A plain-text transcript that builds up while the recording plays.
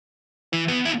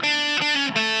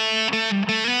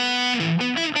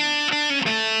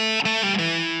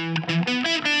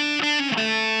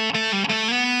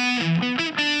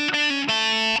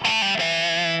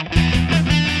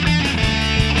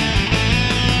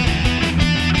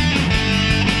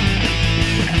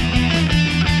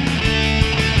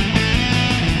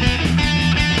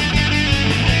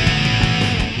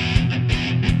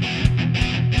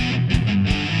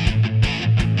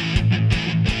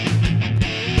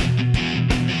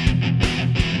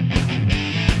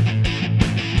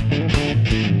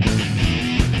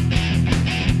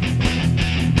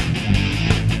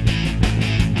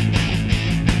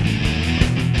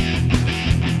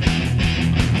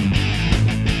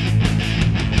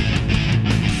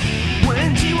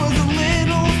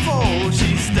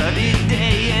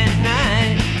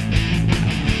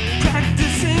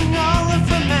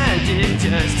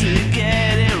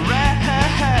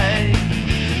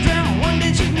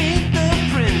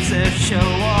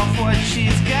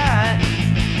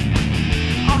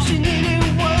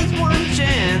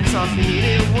all she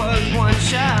needed was one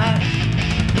shot.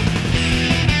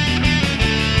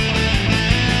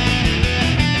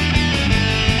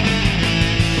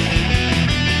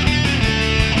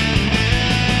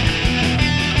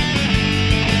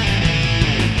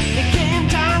 It came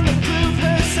time to prove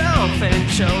herself and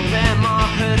show them all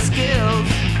her skills,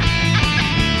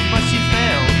 but she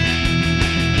failed.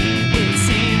 It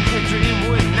seemed her dream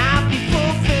would not be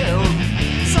fulfilled.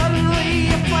 Suddenly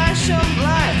a flash of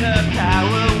light, her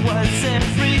power was set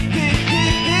free.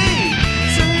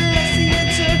 Celestia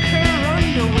took her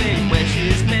under wing where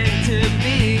she's meant to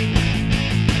be.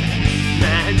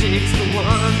 Magic's the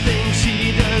one thing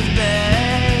she does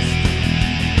best.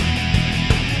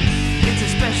 It's a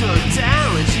special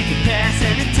talent, she can pass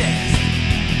any test.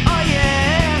 Oh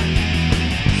yeah,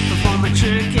 perform a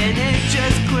trick and it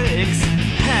just clicks.